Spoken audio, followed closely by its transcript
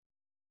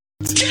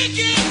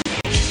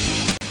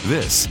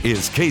This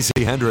is Casey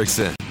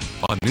Hendrickson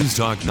on News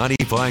Talk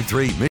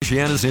 95.3,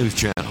 Michiana's news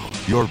channel,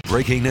 your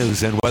breaking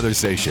news and weather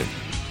station.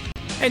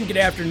 And good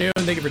afternoon.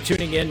 Thank you for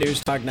tuning in.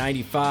 News Talk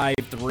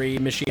 95.3,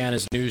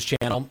 Michiana's news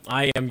channel.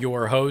 I am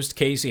your host,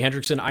 Casey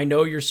Hendrickson. I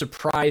know you're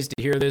surprised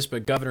to hear this,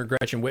 but Governor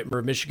Gretchen Whitmer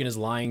of Michigan is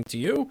lying to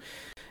you.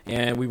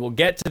 And we will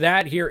get to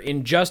that here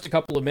in just a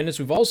couple of minutes.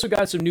 We've also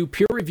got some new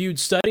peer-reviewed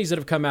studies that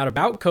have come out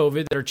about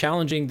COVID that are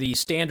challenging the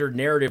standard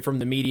narrative from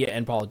the media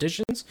and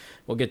politicians.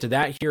 We'll get to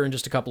that here in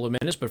just a couple of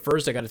minutes. But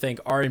first, I got to thank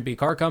R&B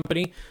Car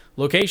Company,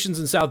 locations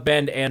in South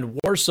Bend and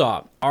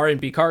Warsaw.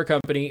 R&B Car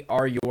Company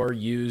are your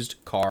used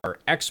car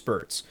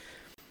experts.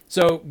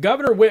 So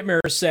Governor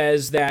Whitmer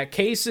says that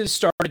cases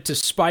started to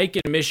spike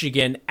in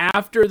Michigan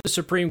after the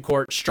Supreme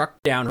Court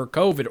struck down her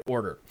COVID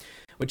order,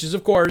 which is,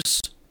 of course,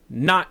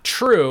 not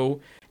true.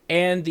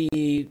 And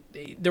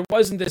there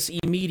wasn't this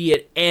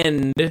immediate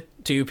end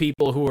to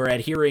people who are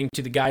adhering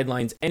to the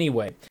guidelines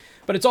anyway.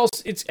 But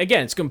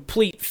it's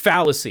complete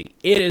fallacy.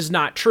 It is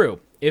not true.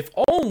 If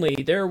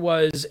only there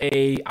was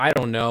a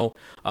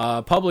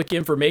public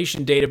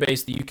information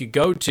database that you could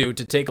go to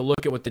take a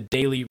look at what the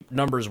daily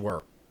numbers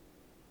were.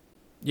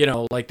 You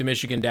know, like the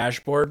Michigan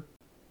dashboard,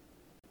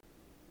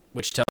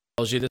 which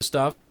tells you this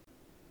stuff.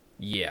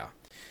 Yeah.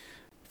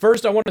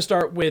 First, I want to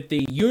start with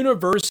the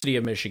University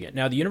of Michigan.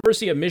 Now, the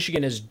University of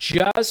Michigan has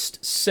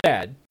just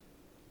said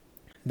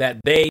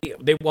that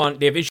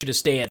they've issued a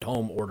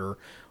stay-at-home order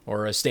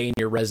or a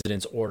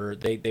stay-in-your-residence order.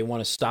 They want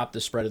to stop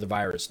the spread of the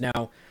virus.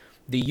 Now,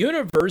 the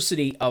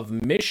University of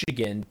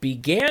Michigan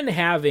began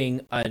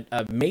having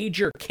a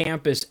major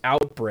campus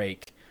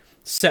outbreak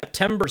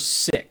September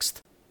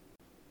 6th.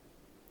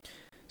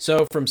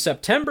 So from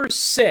September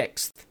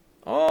 6th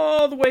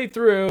all the way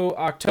through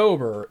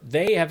October,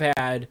 they have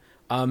had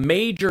a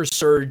major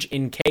surge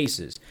in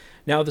cases.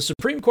 Now, the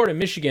Supreme Court of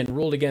Michigan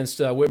ruled against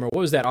Whitmer. What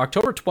was that?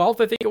 October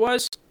 12th, I think it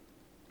was?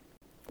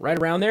 Right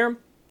around there.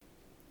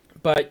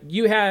 But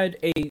you had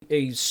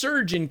a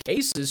surge in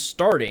cases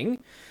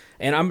starting,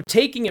 and I'm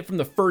taking it from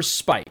the first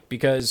spike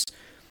because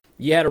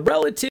you had a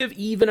relative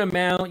even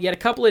amount. You had a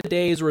couple of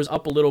days where it was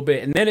up a little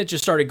bit, and then it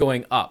just started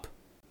going up.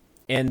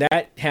 And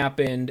that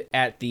happened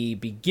at the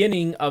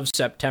beginning of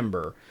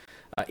September.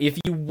 If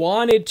you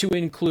wanted to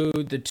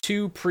include the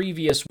 2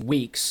 previous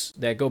weeks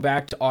that go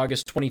back to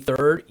August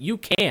 23rd, you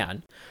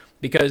can,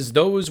 because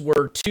those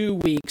were 2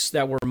 weeks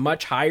that were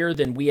much higher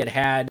than we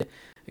had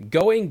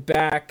going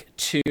back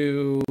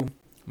to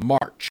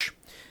March.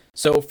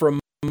 So from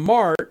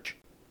March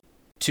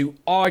to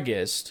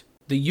August,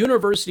 the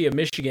University of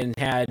Michigan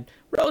had a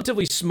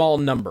relatively small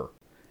number.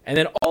 And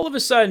then all of a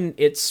sudden,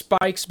 it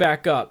spikes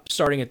back up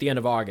starting at the end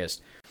of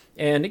August.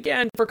 And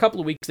again, for a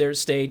couple of weeks there, it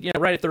stayed,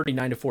 right at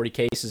 39 to 40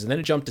 cases. And then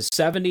it jumped to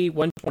 70,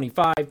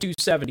 125,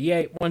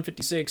 278,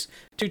 156,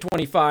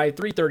 225,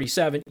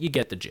 337. You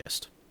get the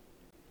gist.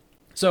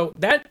 So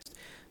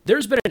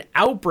there's been an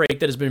outbreak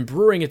that has been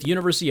brewing at the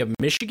University of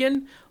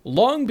Michigan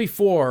long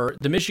before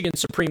the Michigan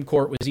Supreme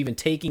Court was even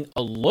taking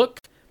a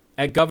look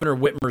at Governor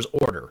Whitmer's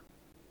order.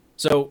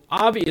 So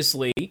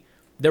obviously,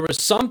 there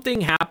was something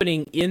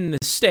happening in the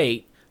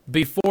state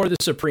before the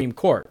Supreme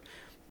Court.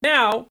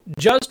 Now,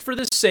 just for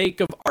the sake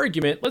of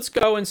argument, let's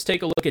go and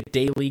take a look at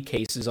daily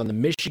cases on the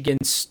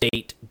Michigan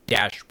State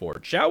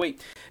dashboard, shall we?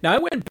 Now, I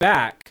went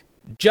back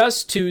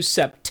just to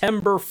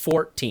September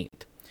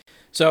 14th.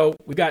 So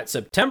we've got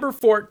September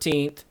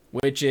 14th,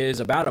 which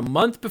is about a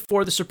month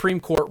before the Supreme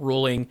Court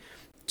ruling,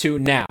 to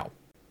now.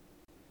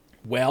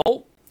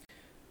 Well,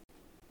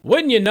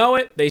 wouldn't you know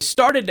it, they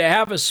started to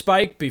have a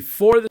spike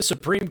before the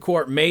Supreme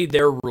Court made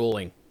their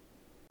ruling.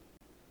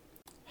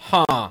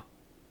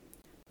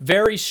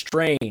 Very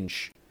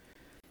strange.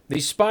 The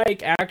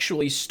spike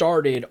actually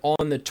started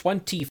on the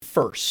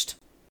 21st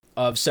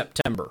of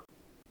September.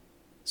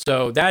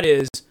 So that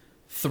is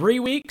 3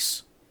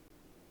 weeks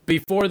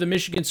before the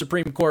Michigan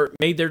Supreme Court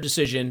made their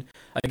decision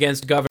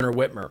against Governor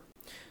Whitmer.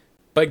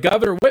 But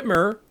Governor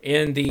Whitmer,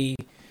 in the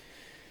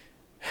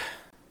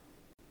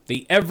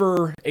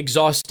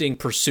ever-exhausting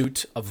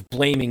pursuit of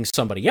blaming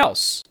somebody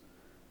else,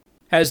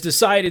 has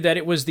decided that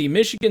it was the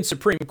Michigan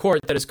Supreme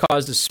Court that has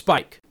caused a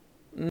spike.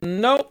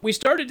 No, we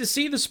started to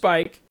see the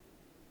spike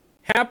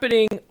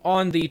happening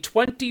on the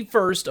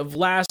 21st of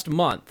last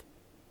month.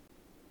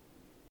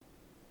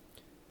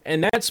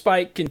 And that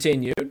spike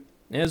continued.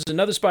 There's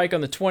another spike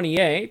on the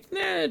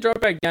 28th. Drop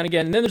back down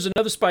again. And then there's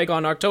another spike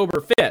on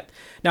October 5th.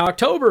 Now,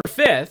 October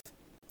 5th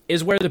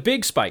is where the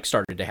big spike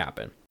started to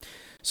happen.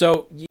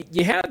 So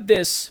you had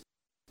this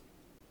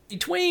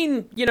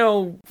between,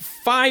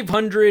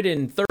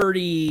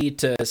 530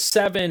 to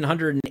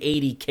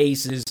 780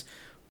 cases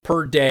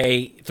per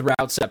day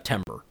throughout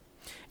September.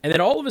 And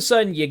then all of a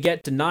sudden you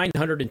get to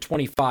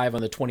 925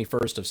 on the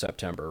 21st of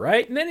September,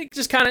 right? And then it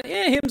just kind of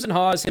hims and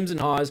haws.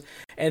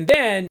 And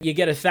then you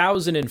get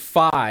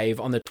 1,005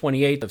 on the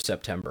 28th of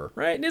September,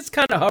 right? And it's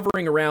kind of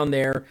hovering around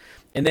there.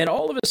 And then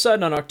all of a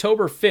sudden on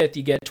October 5th,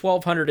 you get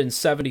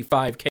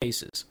 1,275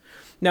 cases.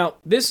 Now,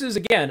 this is,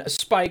 again, a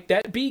spike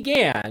that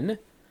began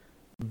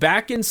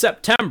back in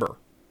September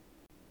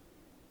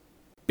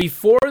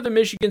before the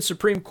Michigan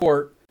Supreme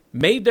Court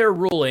made their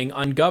ruling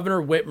on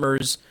Governor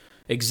Whitmer's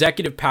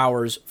executive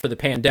powers for the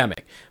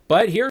pandemic.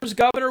 But here's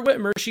Governor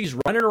Whitmer. She's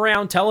running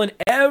around telling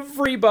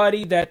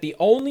everybody that the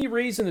only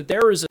reason that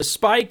there is a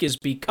spike is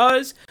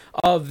because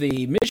of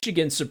the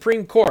Michigan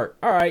Supreme Court.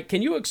 All right,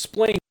 can you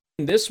explain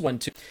this one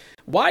to me?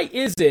 Why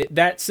is it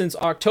that since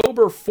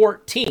October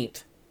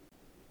 14th,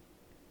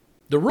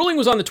 the ruling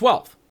was on the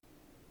 12th?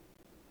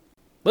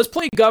 Let's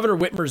play Governor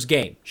Whitmer's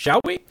game, shall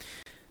we?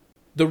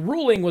 The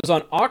ruling was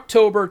on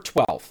October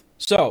 12th.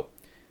 So,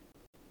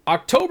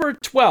 October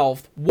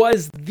 12th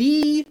was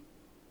the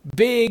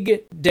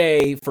big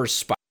day for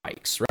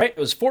spikes, right? It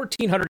was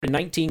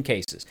 1,419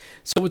 cases.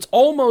 So it's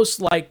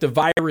almost like the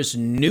virus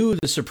knew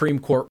the Supreme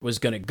Court was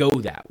going to go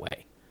that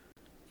way.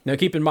 Now,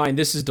 keep in mind,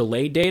 this is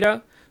delayed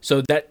data,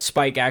 so that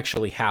spike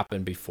actually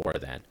happened before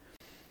then.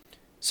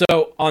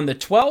 So on the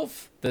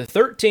 12th, the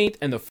 13th,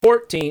 and the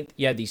 14th,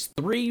 you had these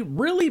 3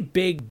 really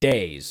big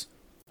days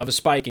of a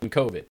spike in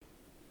COVID.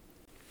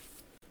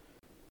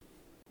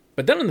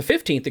 But then on the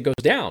 15th, it goes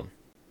down.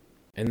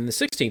 And then the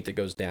 16th, it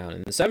goes down.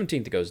 And the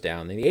 17th, it goes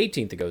down. And the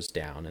 18th, it goes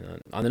down.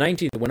 And on the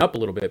 19th, it went up a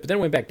little bit. But then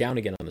it went back down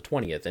again on the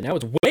 20th. And now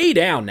it's way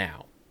down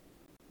now.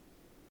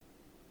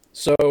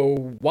 So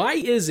why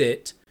is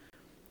it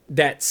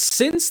that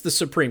since the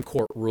Supreme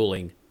Court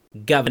ruling,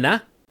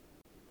 Governor,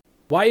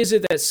 why is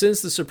it that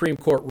since the Supreme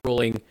Court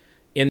ruling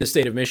in the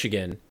state of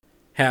Michigan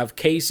have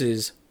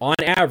cases, on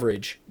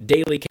average,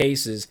 daily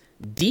cases,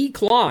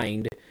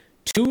 declined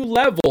to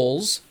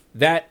levels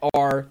that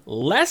are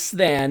less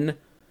than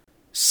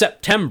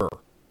September?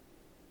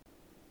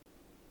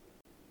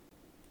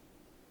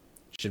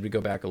 Should we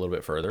go back a little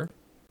bit further?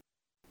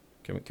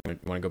 Can we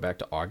want to go back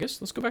to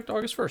August? Let's go back to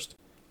August 1st.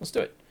 Let's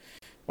do it.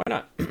 Why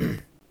not?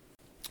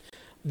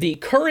 The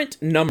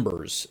current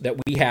numbers that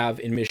we have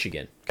in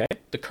Michigan, okay?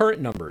 The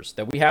current numbers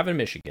that we have in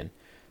Michigan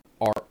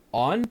are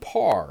on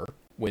par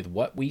with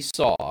what we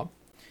saw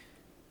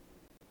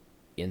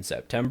in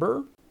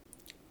September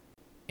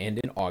and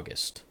in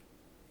August.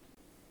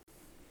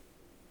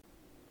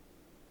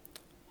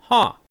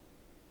 Huh.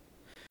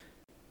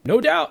 No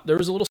doubt there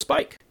was a little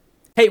spike.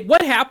 Hey,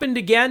 what happened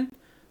again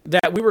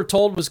that we were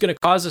told was going to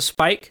cause a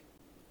spike?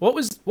 What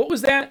was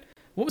that?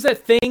 What was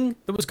that thing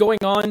that was going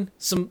on?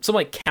 Some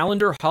like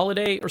calendar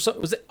holiday or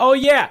something? Was it? Oh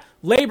yeah,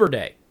 Labor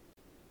Day.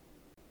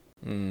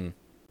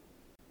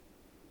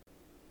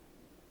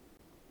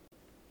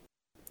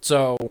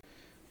 So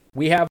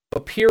we have a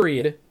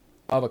period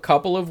of a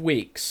couple of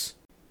weeks.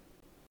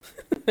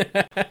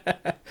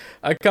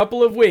 A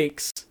couple of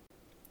weeks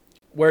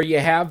where you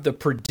have the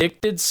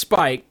predicted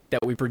spike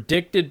that we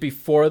predicted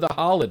before the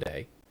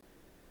holiday.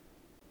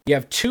 You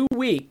have 2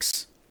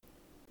 weeks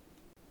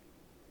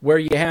where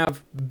you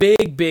have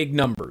big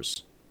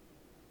numbers.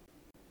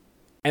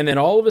 And then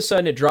all of a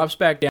sudden it drops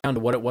back down to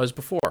what it was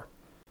before.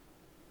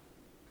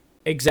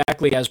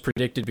 Exactly as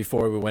predicted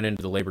before we went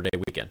into the Labor Day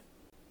weekend.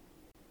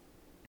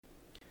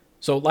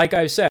 So like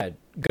I said,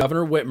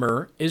 Governor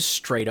Whitmer is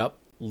straight up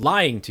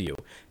lying to you.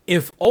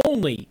 If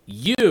only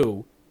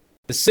you,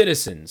 the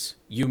citizens,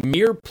 you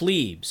mere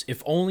plebes,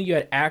 if only you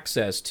had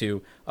access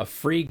to a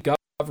free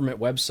government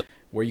website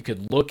where you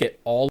could look at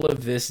all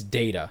of this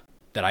data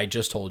that I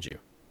just told you.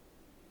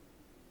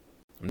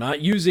 I'm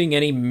not using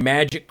any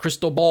magic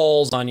crystal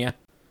balls on you,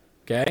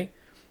 okay?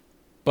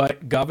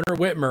 But Governor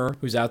Whitmer,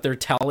 who's out there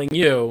telling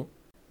you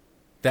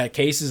that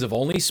cases have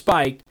only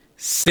spiked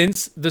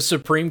since the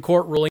Supreme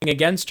Court ruling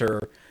against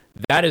her,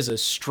 that is a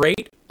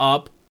straight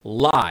up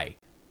lie.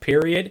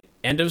 Period.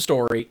 End of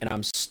story. And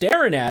I'm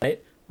staring at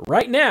it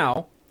right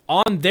now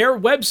on their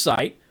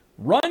website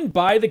run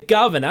by the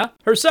governor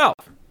herself.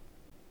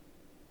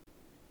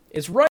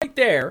 It's right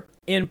there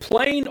in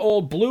plain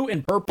old blue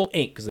and purple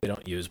ink, because they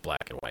don't use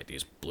black and white. They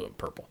use blue and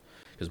purple,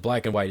 because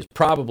black and white is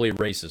probably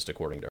racist,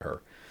 according to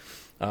her.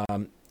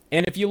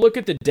 And if you look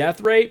at the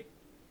death rate,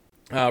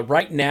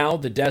 right now,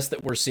 the deaths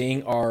that we're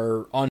seeing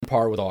are on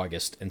par with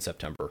August and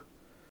September.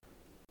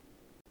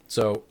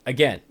 So,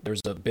 again,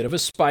 there's a bit of a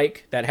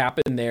spike that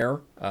happened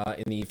there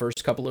in the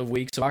first couple of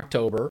weeks of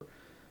October.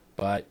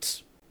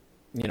 But,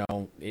 you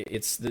know,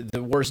 it's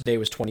the worst day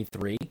was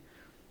 23.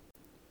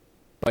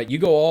 But you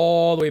go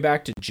all the way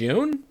back to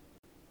June,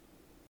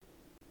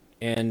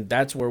 and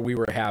that's where we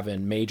were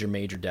having major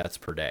deaths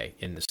per day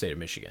in the state of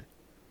Michigan.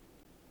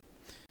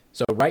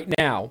 So right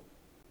now,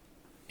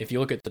 if you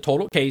look at the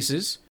total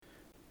cases,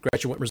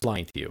 Gretchen Whitmer's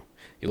lying to you.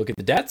 You look at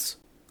the deaths,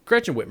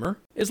 Gretchen Whitmer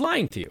is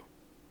lying to you.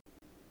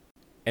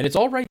 And it's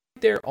all right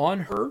there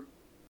on her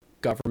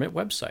government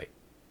website.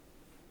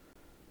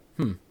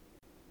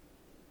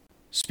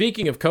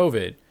 Speaking of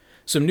COVID,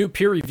 some new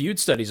peer-reviewed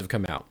studies have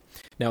come out.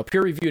 Now,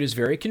 peer-reviewed is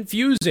very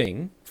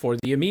confusing for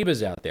the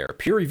amoebas out there.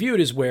 Peer-reviewed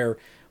is where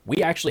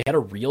we actually had a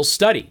real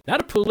study,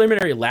 not a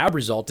preliminary lab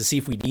result to see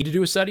if we need to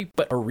do a study,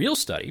 but a real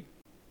study.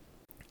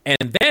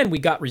 And then we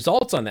got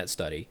results on that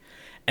study.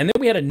 And then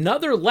we had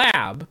another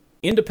lab,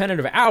 independent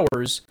of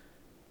ours,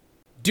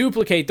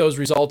 duplicate those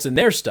results in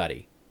their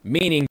study,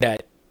 meaning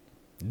that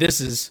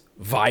this is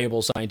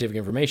viable scientific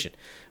information.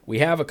 We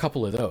have a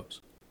couple of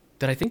those.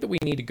 that I think that we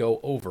need to go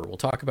over. We'll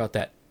talk about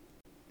that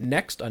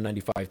next on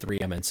 95.3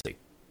 MNC.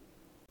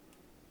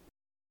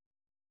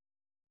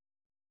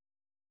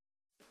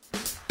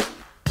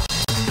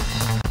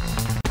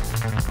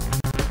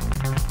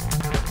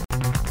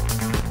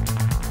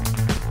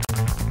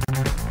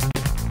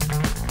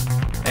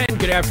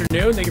 Good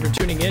afternoon. Thank you for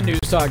tuning in. News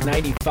Talk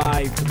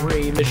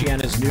 95.3,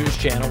 Michiana's news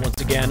channel. Once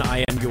again,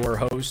 I am your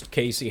host,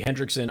 Casey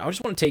Hendrickson. I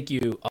just want to take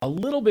you a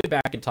little bit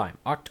back in time,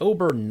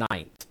 October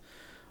 9th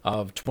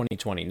of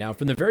 2020. Now,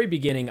 from the very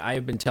beginning, I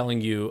have been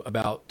telling you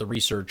about the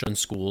research on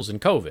schools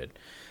and COVID.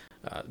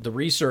 The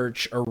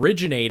research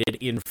originated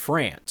in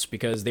France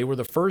because they were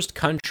the first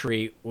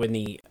country when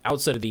the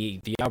outset of the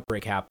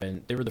outbreak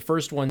happened. They were the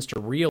first ones to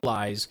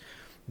realize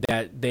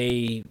that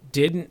they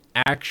didn't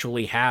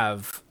actually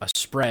have a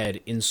spread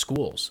in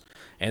schools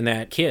and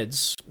that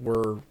kids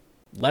were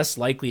less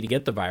likely to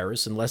get the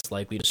virus and less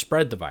likely to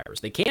spread the virus.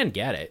 They can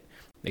get it.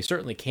 They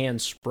certainly can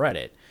spread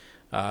it.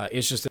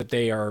 It's just that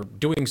they are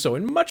doing so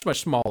in much, much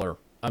smaller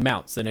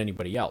amounts than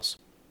anybody else.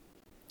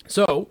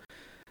 So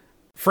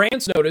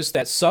France noticed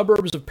that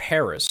suburbs of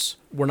Paris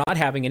were not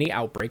having any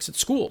outbreaks at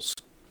schools.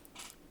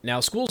 Now,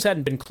 schools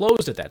hadn't been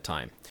closed at that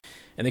time,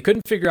 and they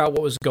couldn't figure out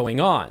what was going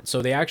on.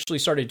 So they actually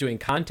started doing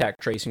contact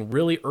tracing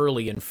really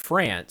early in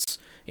France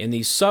in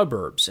these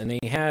suburbs. And they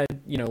had,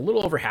 a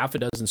little over half a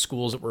dozen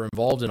schools that were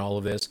involved in all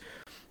of this.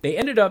 They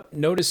ended up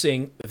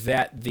noticing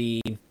that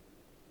the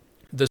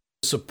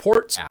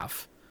support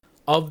staff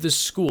of the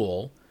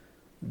school,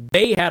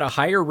 they had a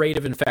higher rate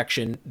of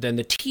infection than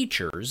the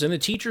teachers. And the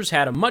teachers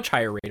had a much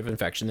higher rate of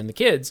infection than the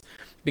kids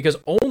because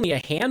only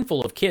a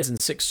handful of kids in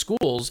 6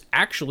 schools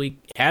actually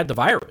had the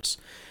virus.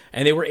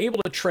 And they were able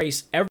to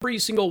trace every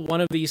single one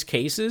of these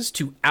cases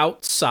to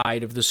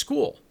outside of the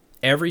school.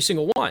 Every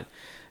single one.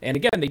 And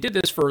again, they did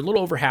this for a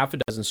little over half a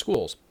dozen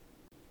schools.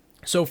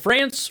 So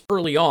France,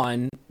 early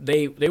on,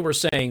 they were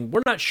saying,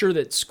 we're not sure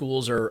that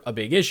schools are a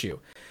big issue.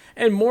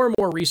 And more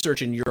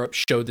research in Europe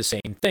showed the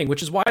same thing,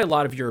 which is why a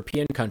lot of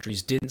European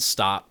countries didn't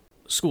stop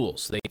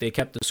schools. They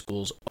kept the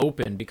schools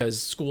open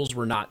because schools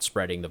were not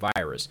spreading the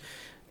virus.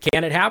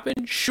 Can it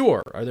happen?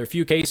 Sure. Are there a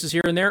few cases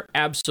here and there?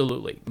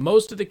 Absolutely.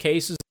 Most of the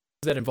cases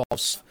that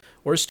involve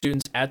or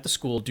students at the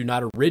school do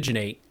not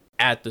originate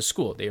at the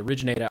school. They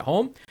originate at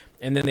home,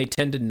 and then they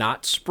tend to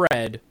not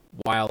spread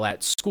while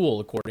at school,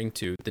 according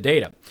to the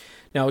data.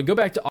 Now, we go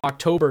back to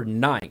October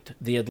 9th,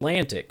 The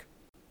Atlantic,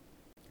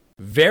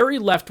 very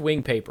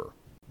left-wing paper.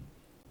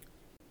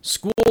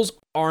 Schools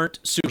aren't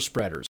super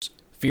spreaders.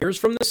 Fears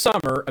from the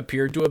summer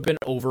appeared to have been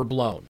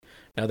overblown.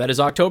 Now, that is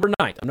October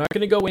 9th. I'm not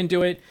going to go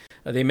into it.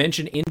 They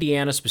mention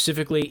Indiana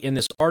specifically in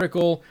this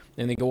article,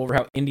 and they go over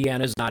how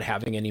Indiana is not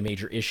having any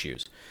major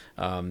issues.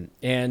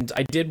 And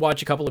I did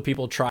watch a couple of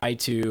people try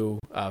to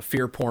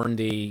fear porn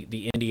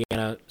the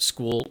Indiana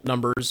school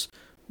numbers,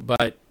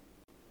 but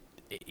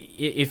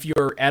if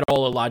you're at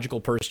all a logical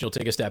person, you'll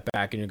take a step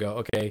back and you go,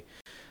 okay,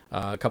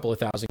 a couple of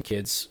thousand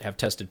kids have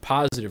tested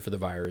positive for the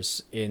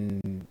virus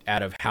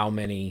out of how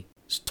many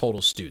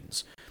total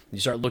students. You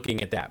start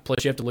looking at that.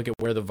 Plus, you have to look at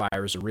where the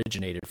virus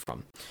originated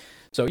from.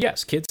 So,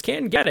 yes, kids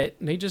can get it.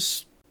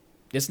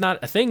 It's not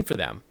a thing for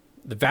them.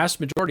 The vast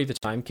majority of the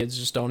time, kids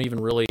just don't even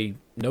really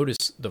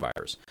notice the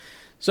virus.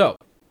 So,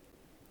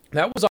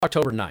 that was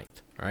October 9th.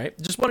 All right.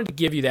 Just wanted to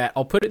give you that.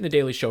 I'll put it in the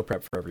daily show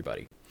prep for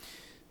everybody.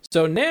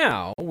 So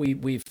now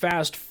we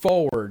fast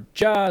forward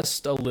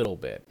just a little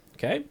bit.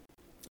 Okay.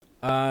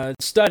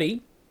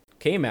 Study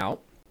came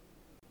out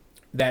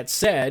that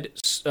said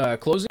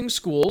closing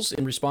schools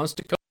in response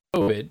to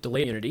COVID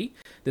delayed immunity.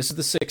 This is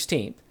the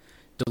 16th.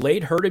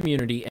 Delayed herd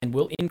immunity and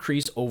will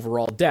increase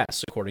overall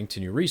deaths, according to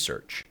new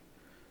research.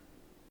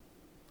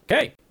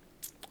 Okay,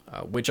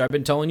 which I've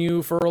been telling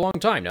you for a long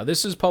time. Now,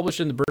 this is published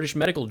in the British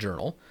Medical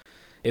Journal.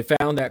 It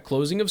found that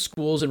closing of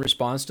schools in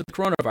response to the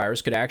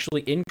coronavirus could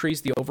actually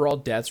increase the overall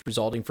deaths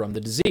resulting from the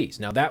disease.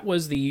 Now, that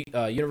was the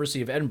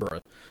University of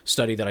Edinburgh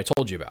study that I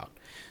told you about.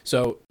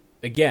 So,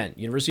 again,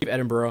 University of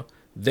Edinburgh,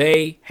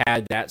 they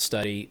had that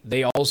study.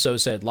 They also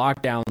said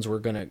lockdowns were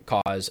going to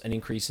cause an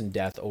increase in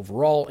death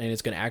overall, and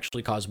it's going to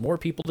actually cause more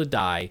people to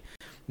die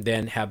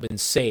than have been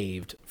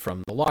saved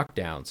from the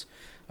lockdowns.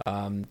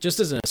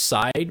 Just as an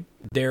aside,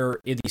 the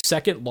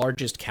second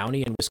largest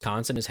county in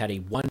Wisconsin has had a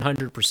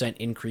 100%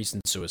 increase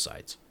in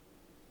suicides.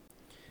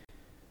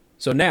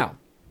 So now,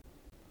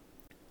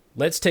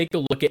 let's take a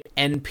look at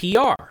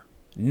NPR.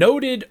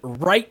 Noted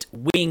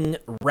right-wing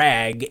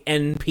rag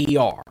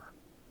NPR.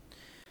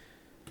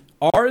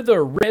 Are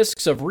the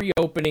risks of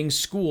reopening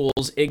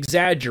schools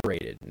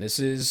exaggerated? This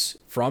is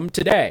from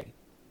today.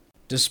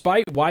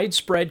 Despite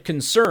widespread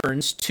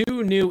concerns,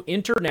 2 new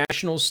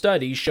international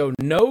studies show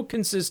no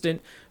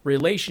consistent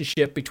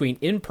relationship between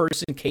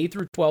in-person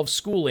K-12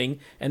 schooling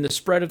and the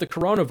spread of the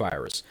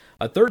coronavirus.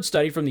 A third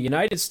study from the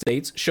United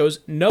States shows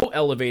no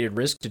elevated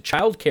risk to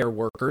child care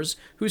workers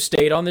who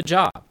stayed on the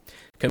job.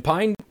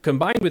 Combined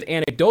with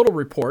anecdotal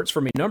reports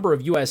from a number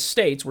of U.S.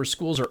 states where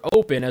schools are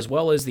open, as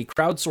well as the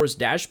crowdsourced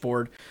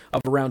dashboard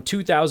of around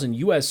 2,000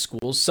 U.S.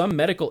 schools, some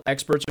medical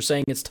experts are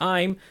saying it's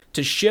time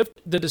to shift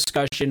the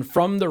discussion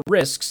from the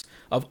risks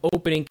of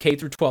opening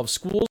K-12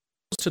 schools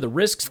to the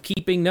risks of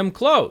keeping them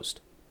closed.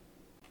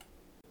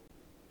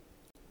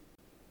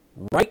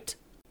 Right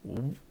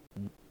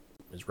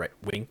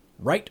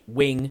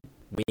wing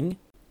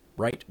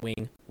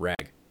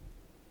rag.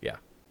 Yeah.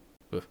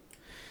 Ugh.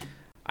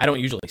 I don't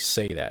usually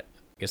say that.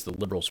 I guess the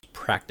liberals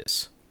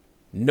practice.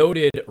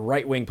 Noted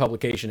right-wing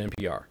publication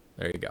NPR.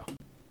 There you go.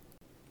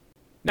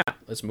 Now,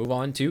 let's move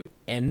on to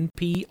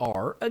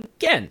NPR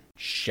again,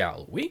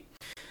 shall we?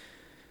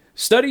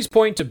 Studies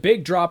point to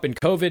big drop in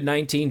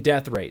COVID-19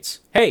 death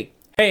rates. Hey,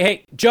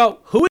 Joe,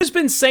 who has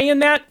been saying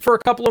that for a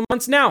couple of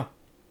months now?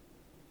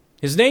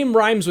 His name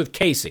rhymes with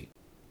Casey.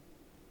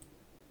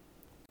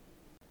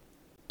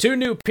 2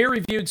 new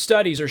peer-reviewed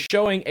studies are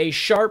showing a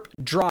sharp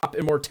drop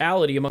in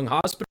mortality among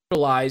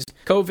hospitalized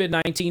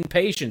COVID-19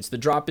 patients. The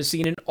drop is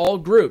seen in all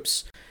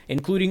groups,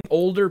 including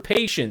older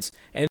patients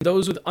and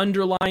those with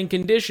underlying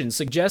conditions,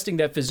 suggesting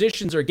that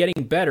physicians are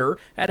getting better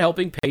at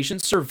helping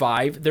patients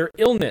survive their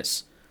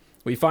illness.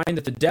 We find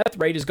that the death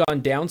rate has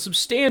gone down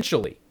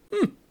substantially.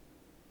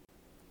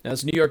 Now,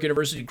 that's New York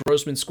University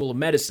Grossman School of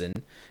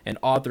Medicine, and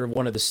author of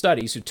one of the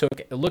studies, who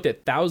looked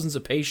at thousands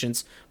of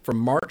patients from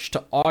March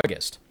to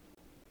August.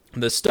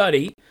 The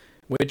study,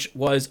 which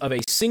was of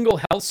a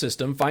single health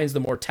system, finds the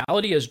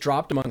mortality has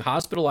dropped among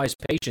hospitalized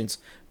patients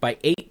by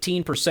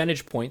 18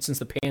 percentage points since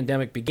the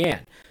pandemic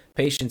began.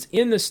 Patients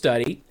in the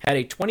study had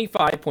a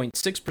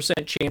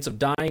 25.6% chance of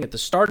dying at the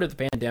start of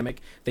the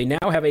pandemic. They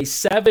now have a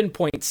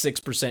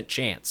 7.6%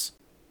 chance.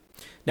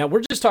 Now,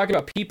 we're just talking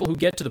about people who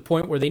get to the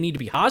point where they need to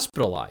be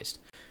hospitalized.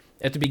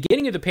 At the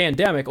beginning of the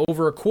pandemic,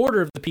 over a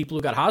quarter of the people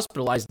who got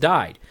hospitalized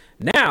died.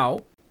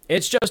 Now,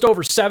 it's just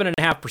over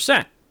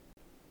 7.5%.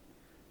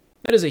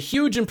 That is a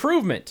huge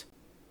improvement.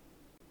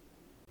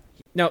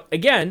 Now,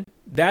 again,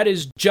 that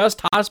is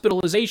just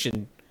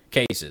hospitalization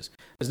cases. It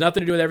has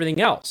nothing to do with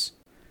everything else.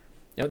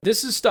 Now,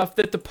 this is stuff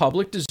that the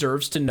public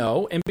deserves to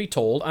know and be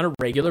told on a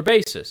regular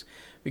basis.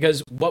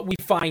 Because what we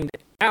find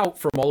out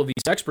from all of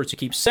these experts who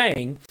keep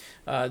saying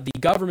the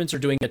governments are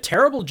doing a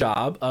terrible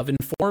job of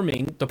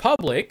informing the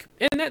public,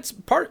 and that's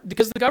part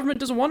because the government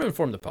doesn't want to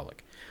inform the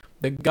public.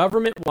 The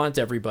government wants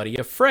everybody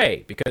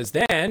afraid, because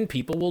then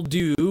people will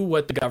do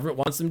what the government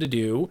wants them to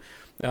do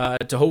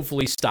to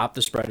hopefully stop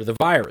the spread of the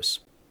virus.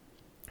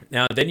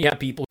 Now, then you have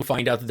people who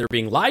find out that they're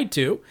being lied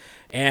to,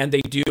 and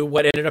they do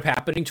what ended up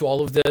happening to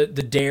all of the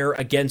Dare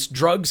Against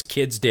Drugs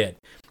kids did.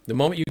 The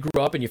moment you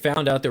grew up and you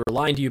found out they were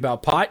lying to you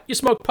about pot, you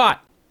smoked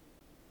pot.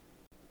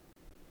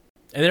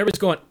 And then everybody's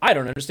going, I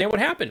don't understand what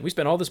happened. We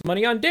spent all this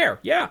money on Dare.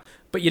 Yeah,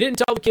 but you didn't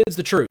tell the kids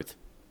the truth.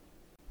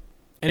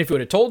 And if you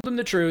would have told them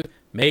the truth,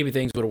 maybe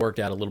things would have worked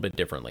out a little bit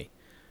differently.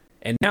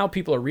 And now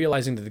people are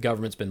realizing that the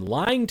government's been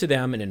lying to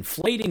them and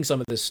inflating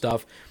some of this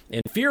stuff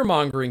and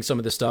fear-mongering some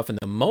of this stuff. And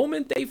the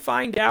moment they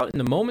find out and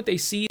the moment they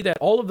see that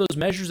all of those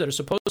measures that are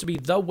supposed to be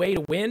the way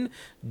to win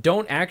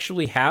don't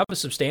actually have a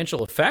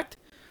substantial effect,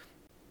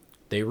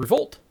 they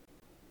revolt.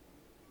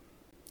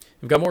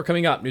 We've got more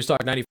coming up. News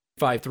Talk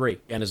 95.3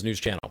 and his news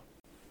channel.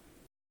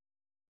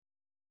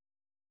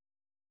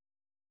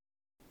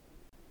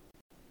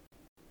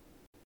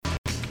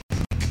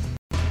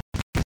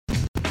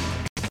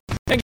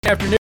 Good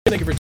afternoon.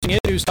 Thank you for tuning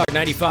in. News Talk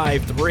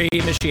 95.3,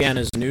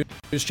 Michiana's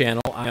news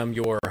channel. I am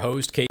your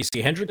host,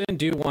 Casey Hendrickson.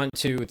 Do want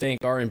to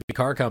thank R&B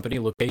Car Company,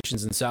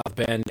 locations in South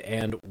Bend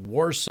and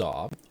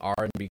Warsaw.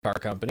 R&B Car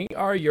Company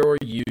are your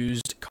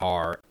used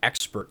car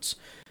experts.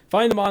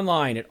 Find them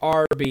online at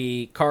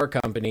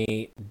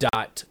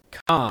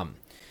rbcarcompany.com.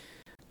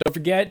 Don't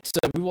forget,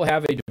 we will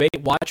have a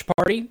debate watch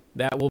party.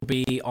 That will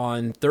be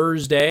on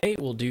Thursday.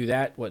 We'll do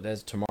that.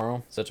 That's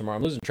tomorrow? Is that tomorrow?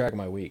 I'm losing track of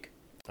my week.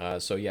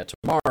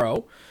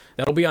 Tomorrow.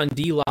 That'll be on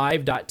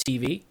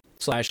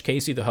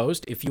dlive.tv/Casey the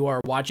host. If you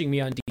are watching me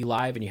on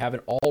DLive and you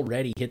haven't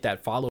already hit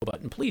that follow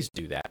button, please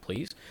do that,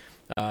 please.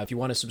 If you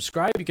want to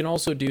subscribe, you can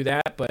also do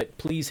that, but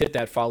please hit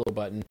that follow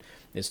button.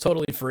 It's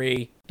totally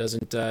free.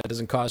 Doesn't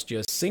cost you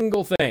a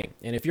single thing.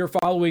 And if you're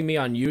following me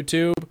on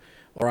YouTube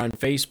or on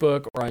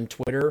Facebook or on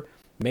Twitter,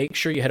 make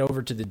sure you head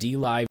over to the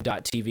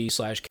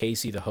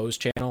dlive.tv/Casey the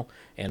host channel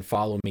and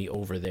follow me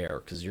over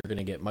there, because you're going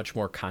to get much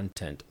more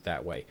content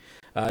that way.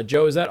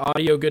 Joe, is that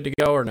audio good to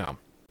go or no?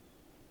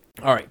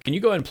 All right, can you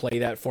go ahead and play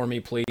that for me,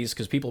 please?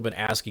 Because people have been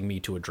asking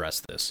me to address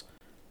this.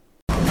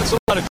 It's a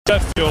lot of jet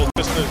fuel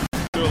just to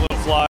do a little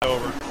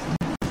flyover.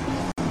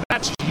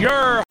 That's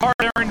your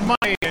hard-earned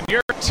money and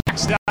your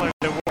tax dollars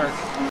at work.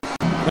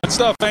 That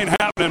stuff ain't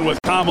happening with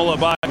Kamala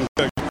Biden.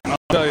 I'll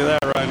tell you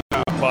that right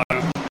now,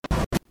 Biden.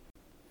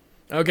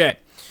 Okay.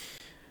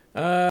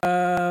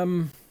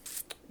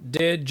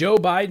 Did Joe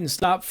Biden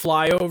stop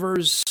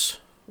flyovers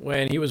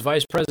when he was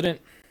vice president?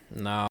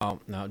 No.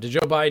 Did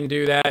Joe Biden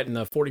do that in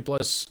the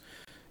 40-plus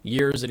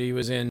years that he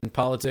was in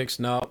politics?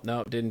 No,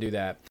 didn't do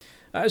that.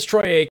 That's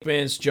Troy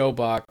Aikman, Joe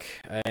Buck.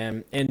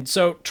 And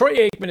so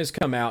Troy Aikman has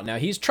come out now.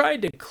 He's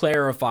tried to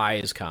clarify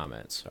his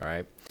comments, all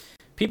right?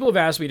 People have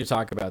asked me to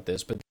talk about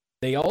this, but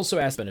they also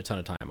asked me to spend a ton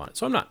of time on it,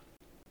 so I'm not.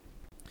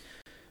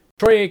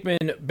 Troy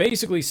Aikman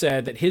basically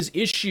said that his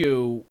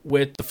issue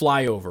with the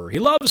flyover, he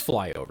loves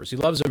flyovers, he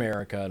loves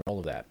America and all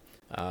of that,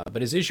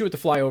 but his issue with the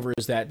flyover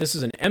is that this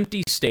is an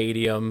empty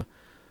stadium.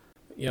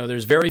 You know,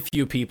 there's very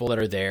few people that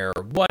are there.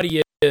 What are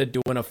you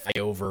doing a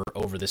flyover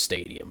over the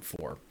stadium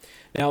for?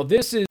 Now,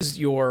 this is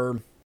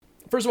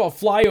first of all,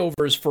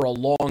 flyovers for a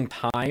long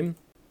time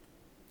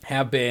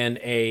have been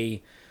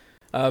a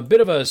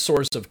bit of a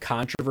source of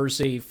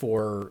controversy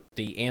for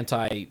the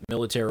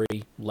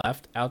anti-military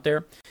left out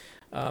there.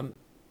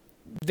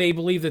 They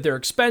believe that they're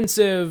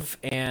expensive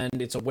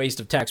and it's a waste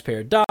of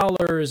taxpayer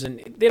dollars,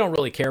 and they don't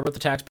really care about the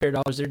taxpayer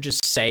dollars. They're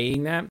just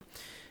saying that.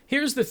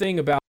 Here's the thing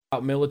about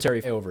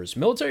military flyovers.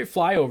 Military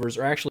flyovers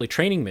are actually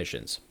training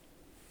missions.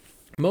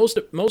 Most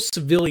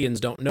civilians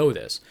don't know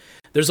this.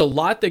 There's a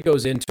lot that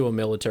goes into a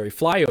military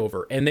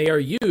flyover, and they are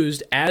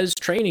used as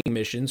training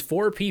missions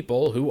for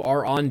people who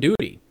are on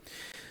duty.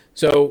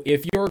 So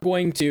if you're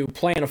going to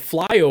plan a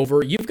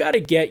flyover, you've got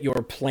to get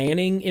your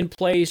planning in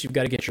place. You've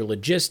got to get your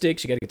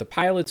logistics. You got to get the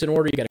pilots in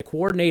order. You got to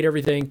coordinate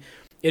everything.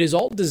 It is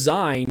all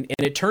designed,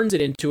 and it turns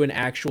it into an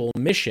actual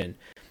mission.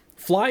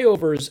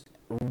 Flyovers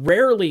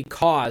rarely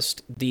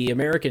cost the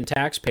American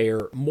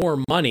taxpayer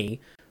more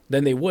money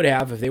than they would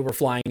have if they were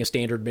flying a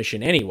standard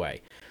mission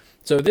anyway.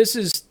 So this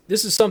is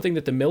something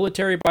that the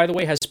military, by the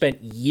way, has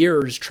spent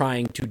years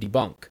trying to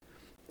debunk.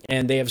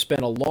 And they have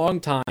spent a long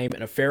time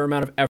and a fair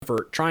amount of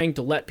effort trying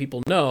to let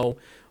people know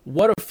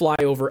what a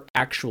flyover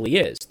actually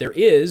is. There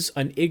is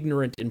an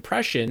ignorant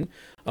impression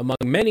among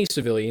many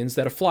civilians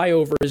that a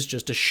flyover is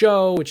just a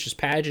show, it's just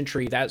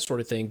pageantry, that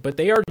sort of thing, but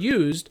they are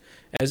used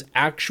as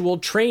actual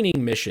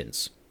training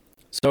missions.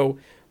 So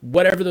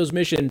whatever those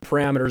mission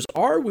parameters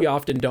are, we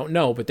often don't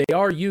know, but they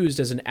are used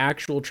as an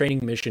actual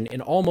training mission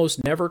and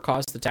almost never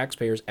cost the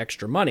taxpayers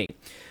extra money.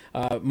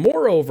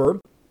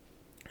 Moreover,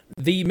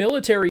 the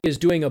military is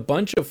doing a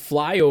bunch of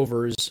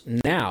flyovers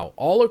now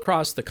all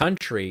across the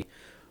country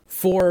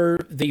for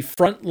the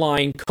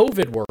frontline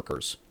COVID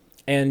workers.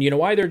 And you know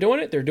why they're doing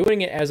it? They're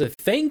doing it as a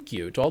thank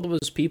you to all of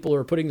those people who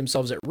are putting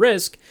themselves at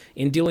risk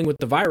in dealing with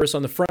the virus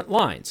on the front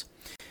lines.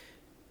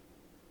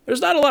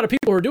 There's not a lot of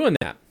people who are doing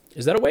that.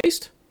 Is that a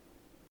waste?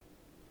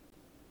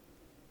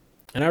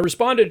 And I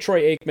responded to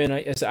Troy Aikman.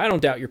 I said, I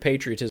don't doubt your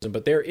patriotism,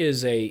 but there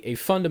is a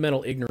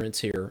fundamental ignorance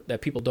here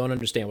that people don't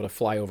understand what a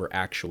flyover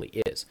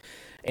actually is.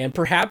 And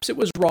perhaps it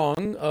was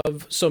wrong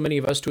of so many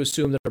of us to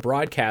assume that a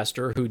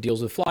broadcaster who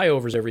deals with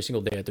flyovers every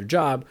single day at their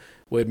job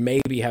would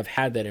maybe have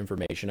had that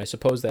information. I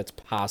suppose that's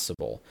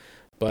possible,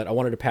 but I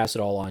wanted to pass it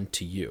all on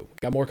to you.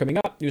 Got more coming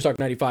up. News Talk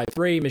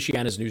 95.3,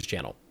 Michiana's news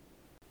channel.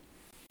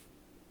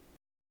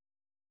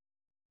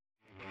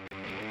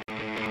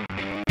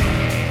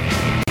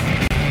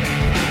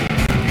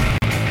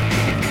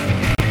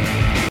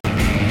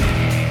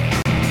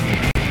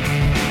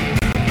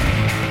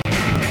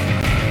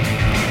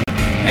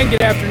 And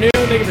good afternoon.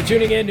 Thank you for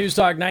tuning in. News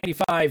Talk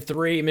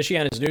 95.3,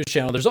 Michiana's news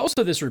channel. There's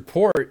also this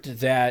report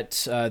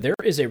that there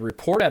is a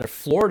report out of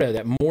Florida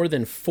that more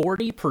than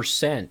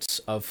 40%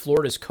 of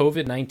Florida's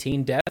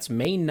COVID-19 deaths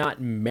may not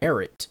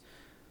merit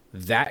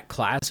that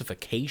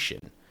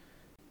classification.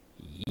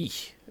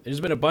 Yeesh.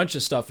 There's been a bunch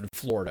of stuff in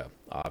Florida,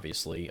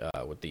 obviously,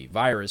 with the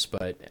virus,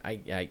 but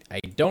I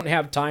don't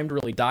have time to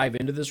really dive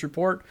into this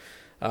report.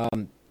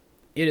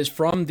 It is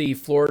from the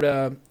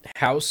Florida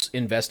House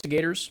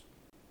investigators.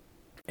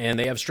 And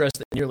they have stressed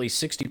that nearly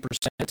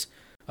 60%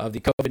 of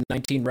the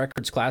COVID-19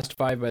 records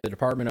classified by the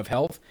Department of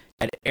Health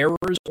had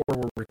errors or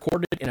were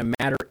recorded in a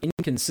manner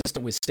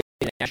inconsistent with state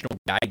and national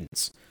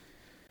guidance.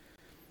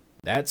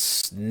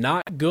 That's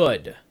not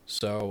good.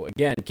 So,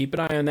 again, keep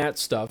an eye on that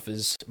stuff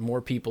as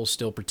more people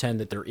still pretend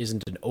that there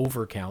isn't an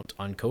overcount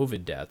on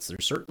COVID deaths. There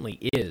certainly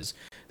is.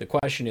 The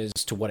question is,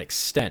 to what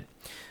extent?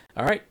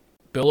 All right,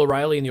 Bill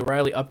O'Reilly and the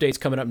O'Reilly Updates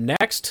coming up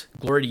next.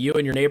 Glory to you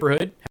and your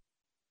neighborhood.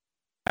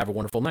 Have a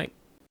wonderful night.